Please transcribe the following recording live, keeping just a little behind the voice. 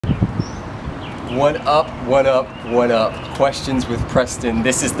What up, what up, what up? Questions with Preston.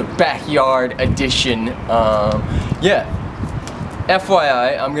 This is the backyard edition. Yeah,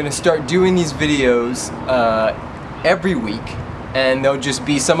 FYI, I'm gonna start doing these videos every week, and they'll just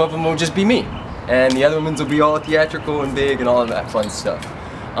be, some of them will just be me, and the other ones will be all theatrical and big and all of that fun stuff.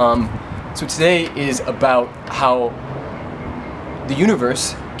 So today is about how the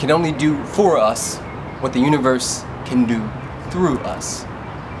universe can only do for us what the universe can do through us.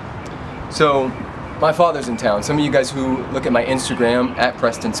 So, my father's in town. Some of you guys who look at my Instagram,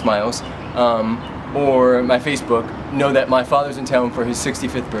 @PrestonSmiles, or my Facebook, know that my father's in town for his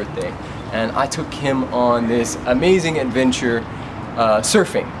 65th birthday. And I took him on this amazing adventure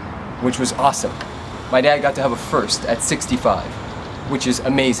surfing, which was awesome. My dad got to have a first at 65, which is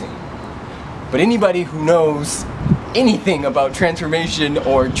amazing. But anybody who knows anything about transformation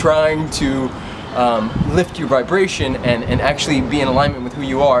or trying to lift your vibration and actually be in alignment with who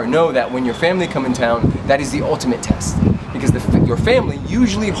you are, know that when your family come in town, that is the ultimate test. Because your family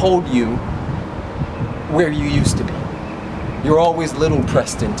usually hold you where you used to be. You're always little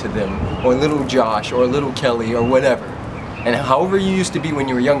Preston to them, or little Josh, or little Kelly, or whatever. And however you used to be when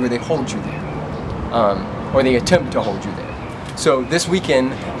you were younger, they hold you there. Or they attempt to hold you there. So this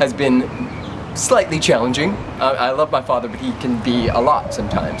weekend has been slightly challenging. I love my father, but he can be a lot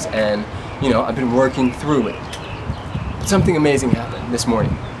sometimes. And you know, I've been working through it. Something amazing happened this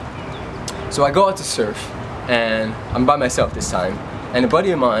morning. So I go out to surf, and I'm by myself this time, and a buddy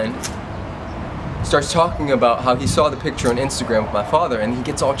of mine starts talking about how he saw the picture on Instagram with my father, and he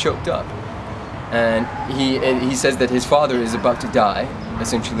gets all choked up. And he says that his father is about to die,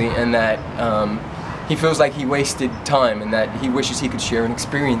 essentially, and that he feels like he wasted time, and that he wishes he could share an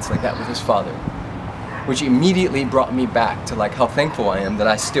experience like that with his father. Which immediately brought me back to like how thankful I am that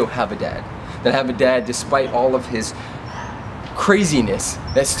I still have a dad. That I have a dad despite all of his craziness,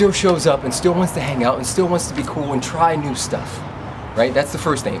 that still shows up and still wants to hang out and still wants to be cool and try new stuff. Right? That's the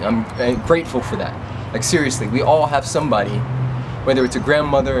first thing. I'm grateful for that. Like seriously, we all have somebody, whether it's a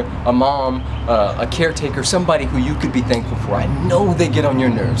grandmother, a mom, a caretaker, somebody who you could be thankful for. I know they get on your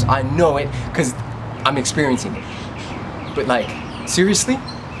nerves. I know it because I'm experiencing it. But like, seriously,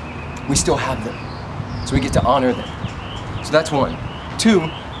 we still have them. So we get to honor them. So that's one. Two,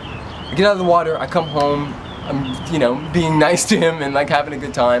 I get out of the water, I come home, I'm, you know, being nice to him and like having a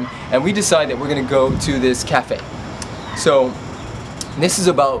good time, and we decide that we're gonna go to this cafe. So this is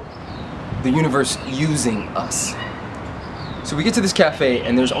about the universe using us. So we get to this cafe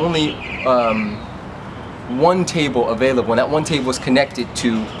and there's only one table available, and that one table is connected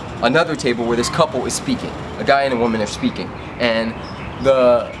to another table where this couple is speaking. A guy and a woman are speaking. And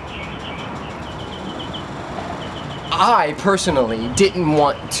I personally didn't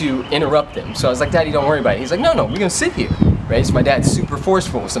want to interrupt them. So I was like, Daddy, don't worry about it. He's like, no, we're gonna sit here, right? So my dad's super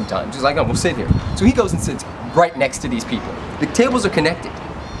forceful sometimes. He's like, no, we'll sit here. So he goes and sits right next to these people. The tables are connected.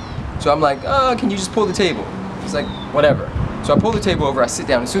 So I'm like, can you just pull the table? He's like, whatever. So I pull the table over, I sit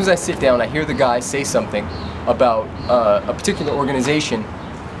down. As soon as I sit down, I hear the guy say something about a particular organization,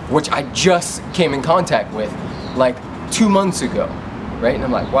 which I just came in contact with like 2 months ago, right? And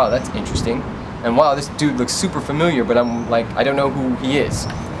I'm like, wow, that's interesting. And wow, this dude looks super familiar, but I'm like, I don't know who he is.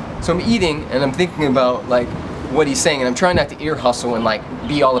 So I'm eating and I'm thinking about like what he's saying, and I'm trying not to ear hustle and like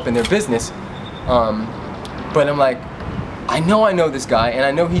be all up in their business. But I'm like, I know this guy, and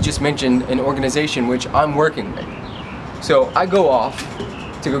I know he just mentioned an organization which I'm working with. So I go off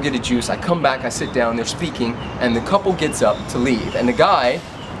to go get a juice, I come back, I sit down, they're speaking, and the couple gets up to leave. And the guy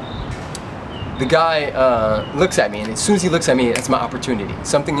looks at me, and as soon as he looks at me, that's my opportunity.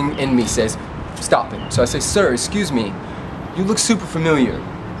 Something in me says, stop him. So I say, sir, excuse me, you look super familiar.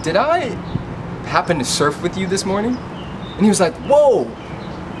 Did I happen to surf with you this morning? And he was like, whoa,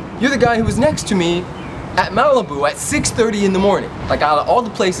 you're the guy who was next to me at Malibu at 6:30 in the morning. Like out of all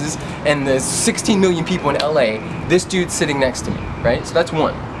the places and the 16 million people in LA, this dude's sitting next to me, right? So that's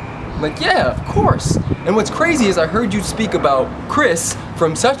one. I'm like, yeah, of course. And what's crazy is I heard you speak about Chris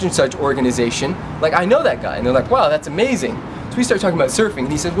from such and such organization. Like, I know that guy. And they're like, wow, that's amazing. So we start talking about surfing,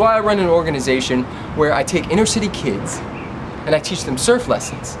 and he said, well, I run an organization where I take inner city kids and I teach them surf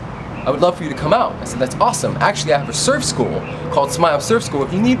lessons. I would love for you to come out. I said, that's awesome. Actually, I have a surf school called Smile Surf School.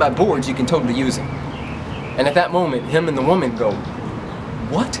 If you need my boards, you can totally use them. And at that moment, him and the woman go,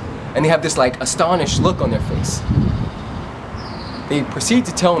 what? And they have this like astonished look on their face. They proceed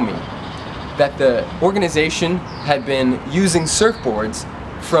to tell me that the organization had been using surfboards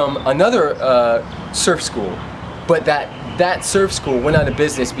from another surf school, but that surf school went out of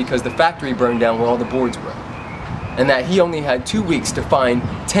business because the factory burned down where all the boards were. And that he only had 2 weeks to find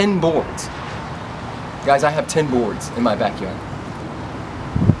 10 boards. Guys, I have 10 boards in my backyard.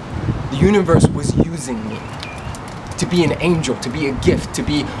 The universe was using me to be an angel, to be a gift, to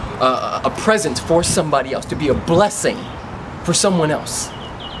be a present for somebody else, to be a blessing for someone else.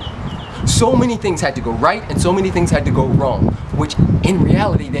 So many things had to go right and so many things had to go wrong, which in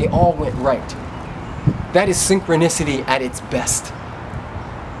reality they all went right. That is synchronicity at its best.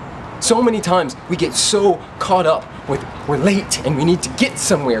 So many times we get so caught up with we're late and we need to get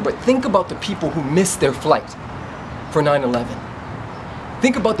somewhere, but think about the people who missed their flight for 9/11.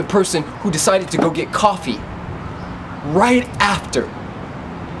 Think about the person who decided to go get coffee right after,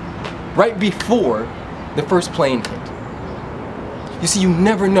 right before the first plane hit. You see, you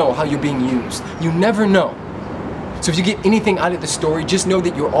never know how you're being used. You never know. So if you get anything out of the story, just know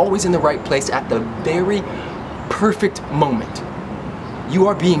that you're always in the right place at the very perfect moment. You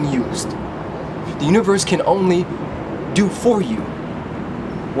are being used. The universe can only do for you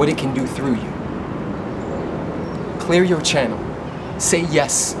what it can do through you. Clear your channel. Say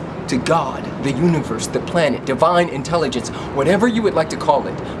yes to God, the universe, the planet, divine intelligence, whatever you would like to call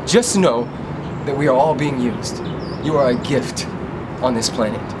it. Just know that we are all being used. You are a gift on this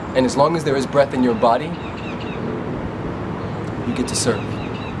planet. And as long as there is breath in your body, you get to serve.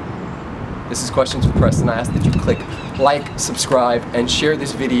 This is Questions with Preston. I ask that you click like, subscribe, and share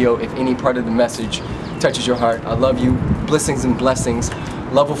this video if any part of the message touches your heart. I love you. Blessings and blessings.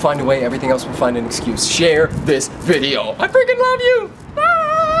 Love will find a way. Everything else will find an excuse. Share this video. I freaking love you.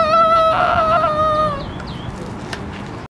 Ah!